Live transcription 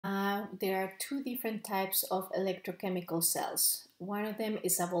there are two different types of electrochemical cells. One of them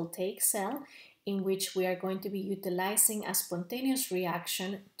is a voltaic cell, in which we are going to be utilizing a spontaneous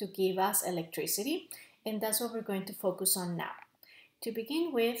reaction to give us electricity, and that's what we're going to focus on now. To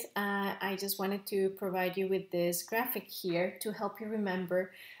begin with, I just wanted to provide you with this graphic here to help you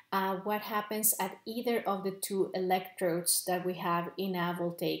remember what happens at either of the two electrodes that we have in a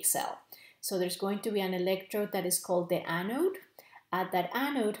voltaic cell. So there's going to be an electrode that is called the anode. At that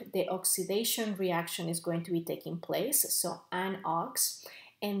anode, the oxidation reaction is going to be taking place, so ANOX.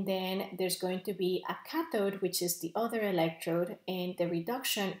 And then there's going to be a cathode, which is the other electrode, and the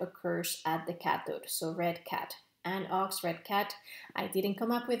reduction occurs at the cathode, so red cat. ANOX, red cat. I didn't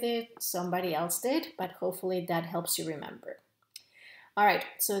come up with it, somebody else did, but hopefully that helps you remember. All right,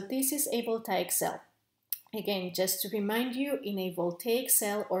 so this is a voltaic cell. Again, just to remind you, in a voltaic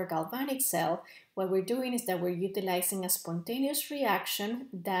cell or galvanic cell, what we're doing is that we're utilizing a spontaneous reaction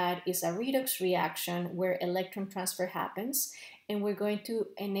that is a redox reaction where electron transfer happens, and we're going to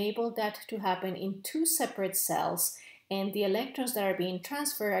enable that to happen in two separate cells, and the electrons that are being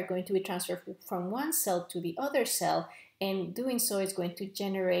transferred are going to be transferred from one cell to the other cell, and doing so is going to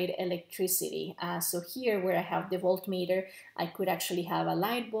generate electricity. So here where I have the voltmeter, I could actually have a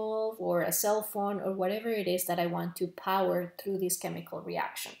light bulb or a cell phone or whatever it is that I want to power through this chemical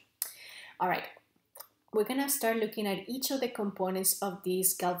reaction. All right, we're gonna start looking at each of the components of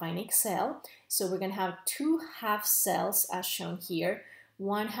this galvanic cell. So we're gonna have two half cells as shown here.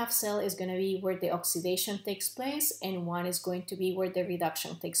 One half cell is going to be where the oxidation takes place, and one is going to be where the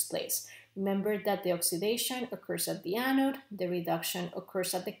reduction takes place. Remember that the oxidation occurs at the anode, the reduction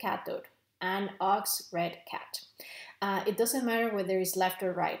occurs at the cathode. ANOX, red cat. It doesn't matter whether it's left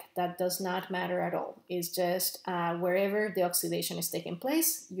or right. That does not matter at all. It's just wherever the oxidation is taking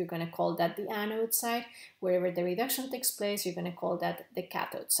place, you're going to call that the anode side. Wherever the reduction takes place, you're going to call that the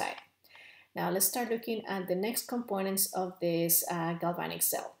cathode side. Now let's start looking at the next components of this galvanic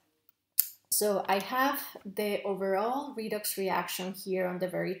cell. So I have the overall redox reaction here on the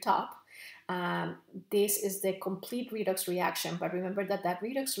very top. This is the complete redox reaction, but remember that that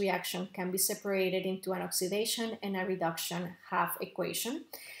redox reaction can be separated into an oxidation and a reduction half equation.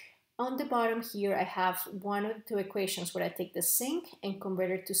 On the bottom here, I have one of the two equations where I take the zinc and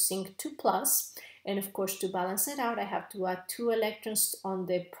convert it to zinc 2+. And of course, to balance it out, I have to add 2 electrons on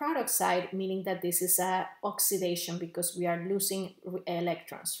the product side, meaning that this is an oxidation because we are losing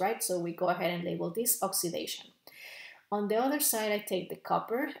electrons, right? So we go ahead and label this oxidation. On the other side, I take the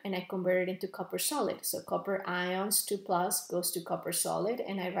copper and I convert it into copper solid. So copper ions 2+ goes to copper solid,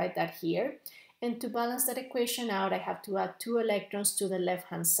 and I write that here. And to balance that equation out, I have to add 2 electrons to the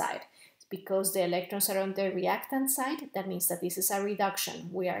left-hand side. Because the electrons are on the reactant side, that means that this is a reduction.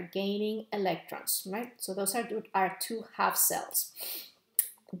 We are gaining electrons, right? So those are our two half cells.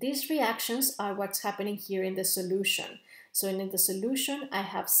 These reactions are what's happening here in the solution. So in the solution, I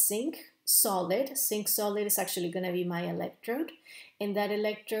have zinc solid. Zinc solid is actually going to be my electrode, and that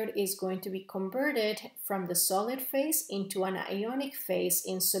electrode is going to be converted from the solid phase into an ionic phase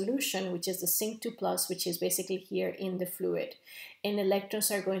in solution, which is the zinc 2+, which is basically here in the fluid. And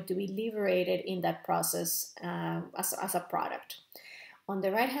electrons are going to be liberated in that process as a product. On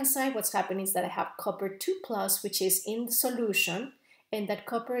the right hand side, what's happening is that I have copper 2+, which is in the solution, and that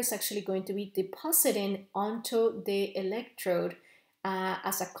copper is actually going to be depositing onto the electrode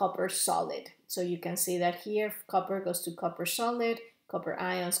as a copper solid. So you can see that here copper goes to copper solid, copper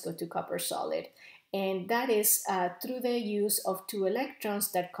ions go to copper solid. And that is through the use of 2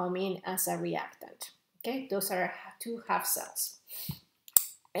 electrons that come in as a reactant. Okay, those are our two half cells.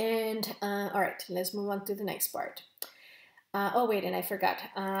 And all right, let's move on to the next part. Oh wait, and I forgot.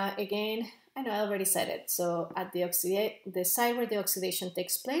 Again, I know I already said it. So at the side where the oxidation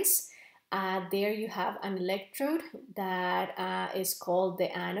takes place, there you have an electrode that is called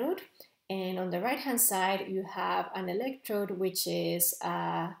the anode. And on the right hand side, you have an electrode which is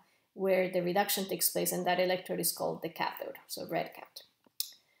where the reduction takes place, and that electrode is called the cathode, so red cat.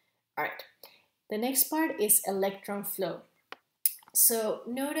 All right, the next part is electron flow. So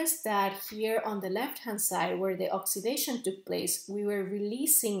notice that here on the left hand side where the oxidation took place, we were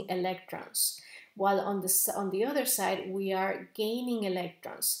releasing electrons, while on the other side we are gaining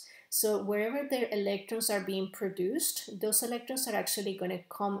electrons. So wherever the electrons are being produced, those electrons are actually going to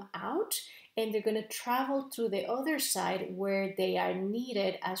come out, and they're going to travel through the other side where they are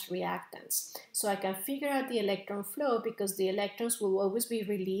needed as reactants. So I can figure out the electron flow because the electrons will always be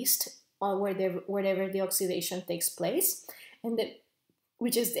released on wherever the oxidation takes place, and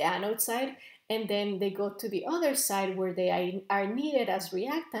which is the anode side, and then they go to the other side where they are needed as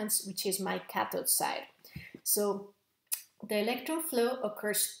reactants, which is my cathode side. So The electron flow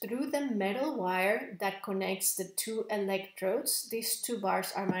occurs through the metal wire that connects the two electrodes. These two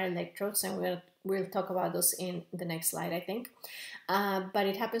bars are my electrodes, and we'll talk about those in the next slide, I think. But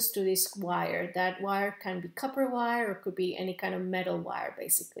it happens to this wire. That wire can be copper wire or could be any kind of metal wire,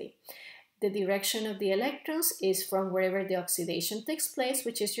 basically. The direction of the electrons is from wherever the oxidation takes place,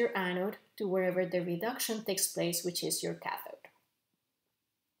 which is your anode, to wherever the reduction takes place, which is your cathode.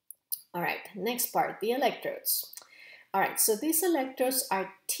 All right, next part, the electrodes. All right, so these electrodes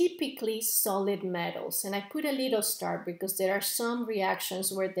are typically solid metals, and I put a little star because there are some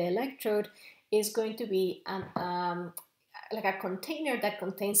reactions where the electrode is going to be like a container that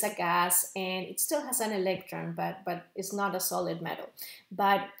contains a gas, and it still has an electron, but it's not a solid metal.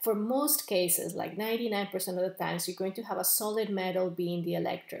 But for most cases, like 99% of the times, you're going to have a solid metal being the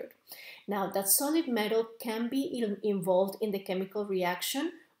electrode. Now, that solid metal can be involved in the chemical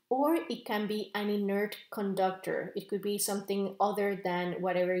reaction, or it can be an inert conductor. It could be something other than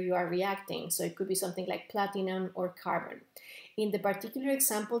whatever you are reacting. So it could be something like platinum or carbon. In the particular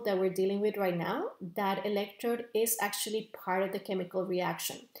example that we're dealing with right now, that electrode is actually part of the chemical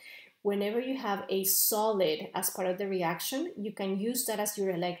reaction. Whenever you have a solid as part of the reaction, you can use that as your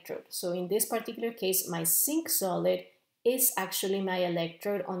electrode. So in this particular case, my zinc solid is actually my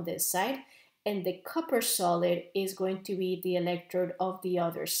electrode on this side, and the copper solid is going to be the electrode of the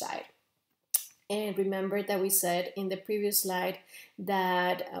other side. And remember that we said in the previous slide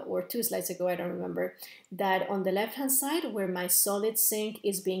that, or 2 slides ago, I don't remember, that on the left-hand side where my solid zinc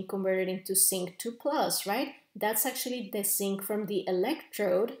is being converted into zinc 2+, right? That's actually the zinc from the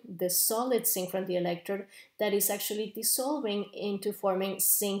electrode, the solid zinc from the electrode that is actually dissolving into forming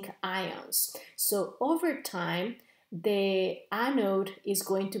zinc ions. So over time, the anode is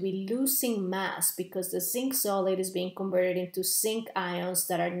going to be losing mass because the zinc solid is being converted into zinc ions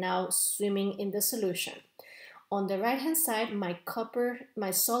that are now swimming in the solution. On the right hand side, my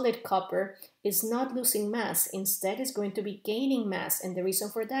solid copper is not losing mass. Instead, it's going to be gaining mass. And the reason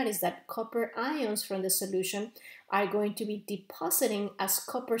for that is that copper ions from the solution are going to be depositing as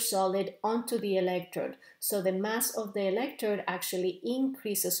copper solid onto the electrode. So the mass of the electrode actually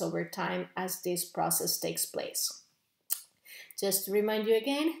increases over time as this process takes place. Just to remind you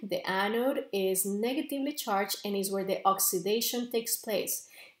again, the anode is negatively charged and is where the oxidation takes place.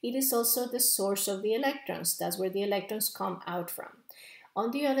 It is also the source of the electrons. That's where the electrons come out from. On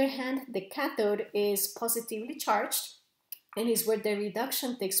the other hand, the cathode is positively charged and is where the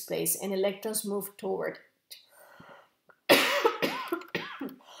reduction takes place and electrons move toward it.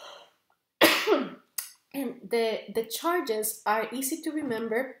 And the charges are easy to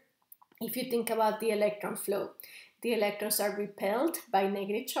remember if you think about the electron flow. The electrons are repelled by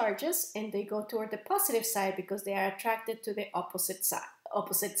negative charges and they go toward the positive side because they are attracted to the opposite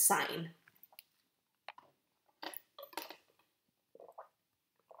sign.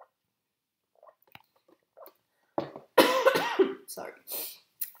 Sorry.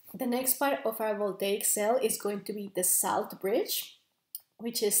 The next part of our voltaic cell is going to be the salt bridge,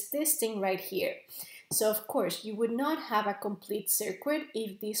 which is this thing right here. So of course, you would not have a complete circuit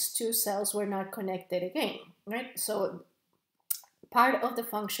if these two cells were not connected again, right? So part of the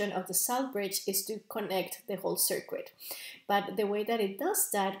function of the salt bridge is to connect the whole circuit. But the way that it does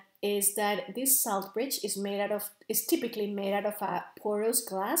that is that this salt bridge is typically made out of a porous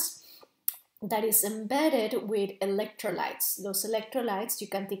glass that is embedded with electrolytes. Those electrolytes, you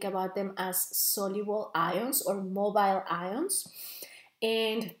can think about them as soluble ions or mobile ions.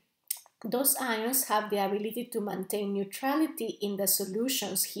 And those ions have the ability to maintain neutrality in the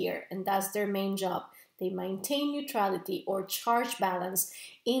solutions here, and that's their main job. They maintain neutrality or charge balance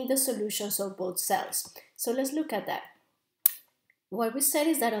in the solutions of both cells. So let's look at that. What we said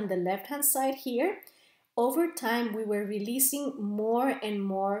is that on the left-hand side here, over time we were releasing more and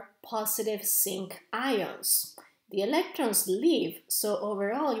more positive zinc ions. The electrons leave, so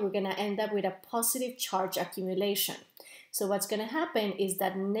overall you're going to end up with a positive charge accumulation. So what's going to happen is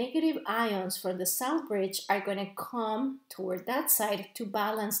that negative ions from the salt bridge are going to come toward that side to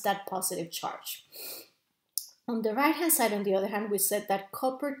balance that positive charge. On the right hand side, on the other hand, we said that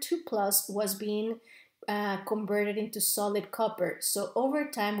copper 2+ was being converted into solid copper. So over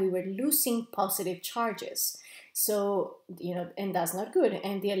time, we were losing positive charges. So, and that's not good.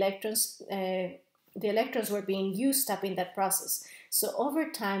 And the electrons were being used up in that process. So over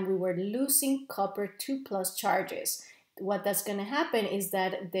time, we were losing copper 2+ charges. What that's going to happen is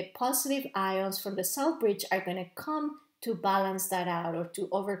that the positive ions from the salt bridge are going to come to balance that out or to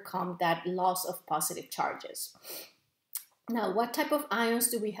overcome that loss of positive charges. Now, what type of ions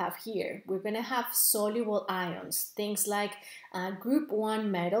do we have here? We're going to have soluble ions, things like group 1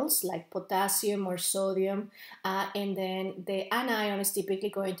 metals like potassium or sodium, and then the anion is typically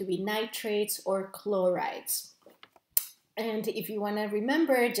going to be nitrates or chlorides. And if you want to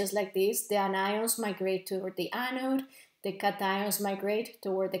remember, just like this, the anions migrate toward the anode, the cations migrate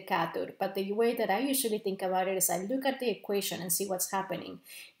toward the cathode. But the way that I usually think about it is I look at the equation and see what's happening.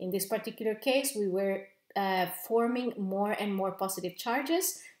 In this particular case, we were forming more and more positive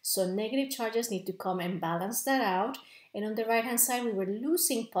charges, so negative charges need to come and balance that out. And on the right hand side, we were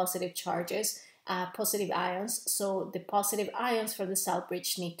losing positive charges, positive ions, so the positive ions for the cell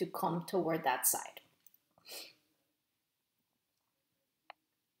bridge need to come toward that side.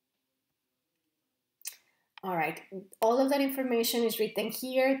 All right, all of that information is written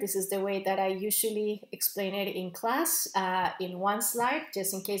here. This is the way that I usually explain it in class in one slide,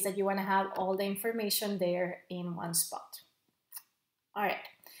 just in case that you want to have all the information there in one spot. All right,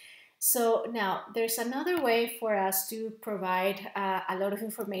 so now there's another way for us to provide a lot of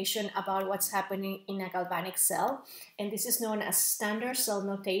information about what's happening in a galvanic cell, and this is known as standard cell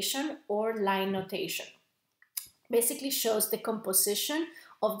notation or line notation. Basically shows the composition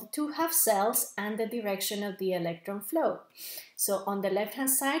of the two half cells and the direction of the electron flow. So on the left hand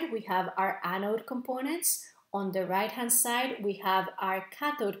side we have our anode components, on the right hand side we have our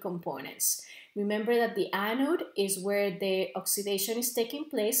cathode components. Remember that the anode is where the oxidation is taking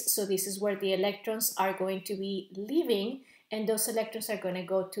place, so this is where the electrons are going to be leaving, and those electrons are going to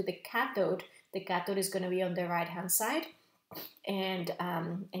go to the cathode. The cathode is going to be on the right hand side, and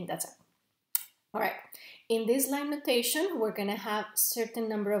that's it. All right, in this line notation, we're going to have a certain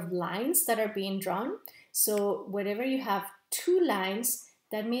number of lines that are being drawn. So wherever you have two lines,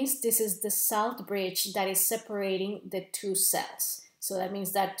 that means this is the salt bridge that is separating the two cells. So that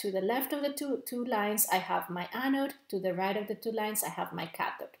means that to the left of the two lines, I have my anode. To the right of the two lines, I have my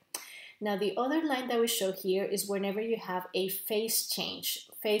cathode. Now, the other line that we show here is whenever you have a phase change.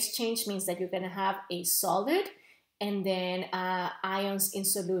 Phase change means that you're going to have a solid and then ions in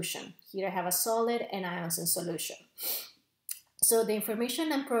solution. Here I have a solid and ions in solution. So the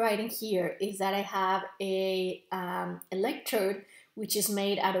information I'm providing here is that I have a electrode which is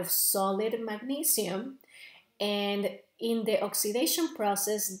made out of solid magnesium, and in the oxidation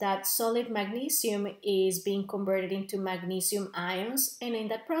process, that solid magnesium is being converted into magnesium ions, and in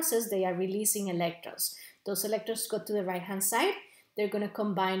that process they are releasing electrons. Those electrons go to the right hand side. They're going to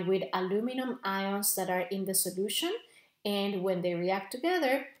combine with aluminum ions that are in the solution, and when they react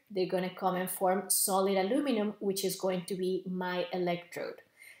together, they're going to come and form solid aluminum, which is going to be my electrode.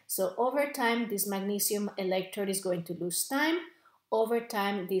 So over time, this magnesium electrode is going to lose time. Over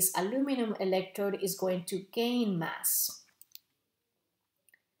time, this aluminum electrode is going to gain mass.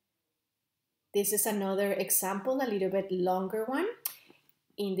 This is another example, a little bit longer one.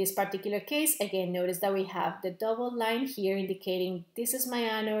 In this particular case, again, notice that we have the double line here indicating this is my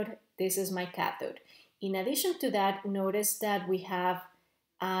anode, this is my cathode. In addition to that, notice that we have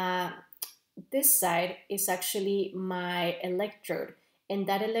this side is actually my electrode, and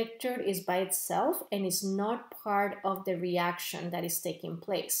that electrode is by itself and is not part of the reaction that is taking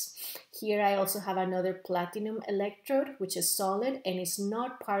place. Here I also have another platinum electrode, which is solid and is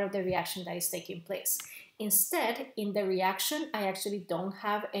not part of the reaction that is taking place. Instead, in the reaction, I actually don't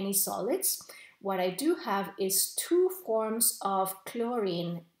have any solids. What I do have is two forms of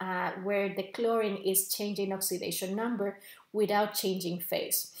chlorine where the chlorine is changing oxidation number without changing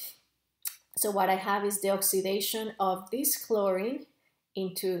phase. So what I have is the oxidation of this chlorine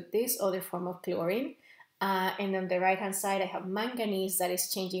into this other form of chlorine. And on the right hand side, I have manganese that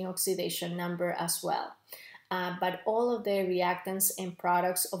is changing oxidation number as well. But all of the reactants and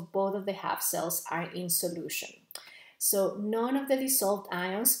products of both of the half cells are in solution. So none of the dissolved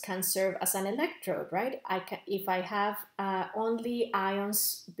ions can serve as an electrode, right? If I have only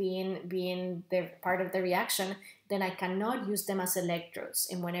ions being the part of the reaction, then I cannot use them as electrodes.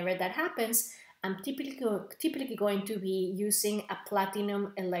 And whenever that happens, I'm typically going to be using a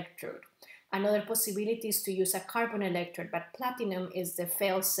platinum electrode. Another possibility is to use a carbon electrode, but platinum is the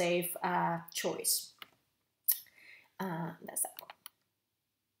fail-safe choice. That's that.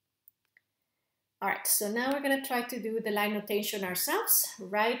 All right, so now we're going to try to do the line notation ourselves.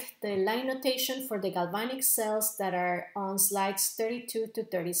 Write the line notation for the galvanic cells that are on slides 32 to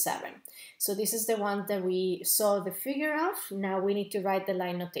 37. So this is the one that we saw the figure of. Now we need to write the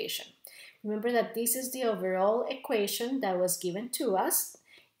line notation. Remember that this is the overall equation that was given to us,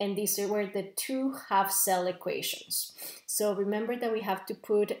 and these were the two half cell equations. So remember that we have to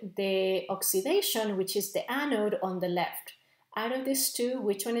put the oxidation, which is the anode, on the left. Out of these two,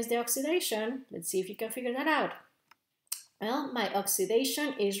 which one is the oxidation? Let's see if you can figure that out. Well, my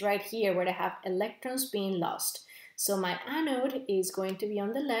oxidation is right here where I have electrons being lost. So my anode is going to be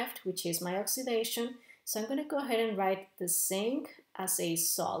on the left, which is my oxidation. So I'm going to go ahead and write the zinc as a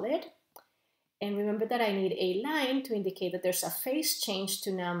solid. And remember that I need a line to indicate that there's a phase change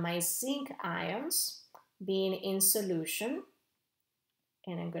to now my zinc ions being in solution.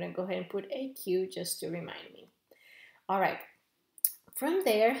 And I'm going to go ahead and put a Q just to remind me. All right. From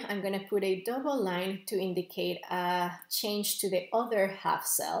there, I'm going to put a double line to indicate a change to the other half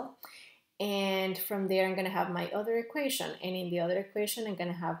cell. And from there, I'm going to have my other equation. And in the other equation, I'm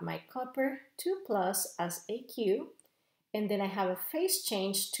going to have my copper 2 plus as a Q. And then I have a phase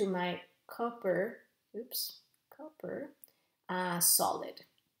change to my copper solid,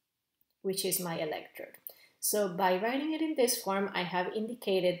 which is my electrode. So by writing it in this form, I have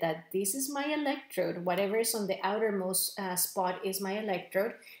indicated that this is my electrode. Whatever is on the outermost spot is my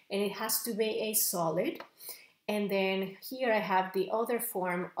electrode, and it has to be a solid. And then here I have the other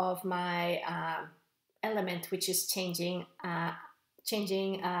form of my element, which is changing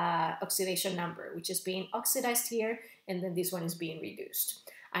oxidation number, which is being oxidized here, and then this one is being reduced.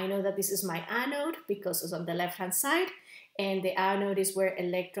 I know that this is my anode because it's on the left-hand side, and the anode is where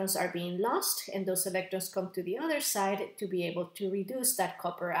electrons are being lost, and those electrons come to the other side to be able to reduce that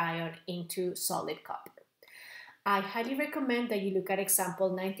copper ion into solid copper. I highly recommend that you look at example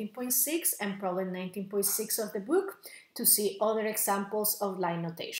 19.6 and problem 19.6 of the book to see other examples of line notation.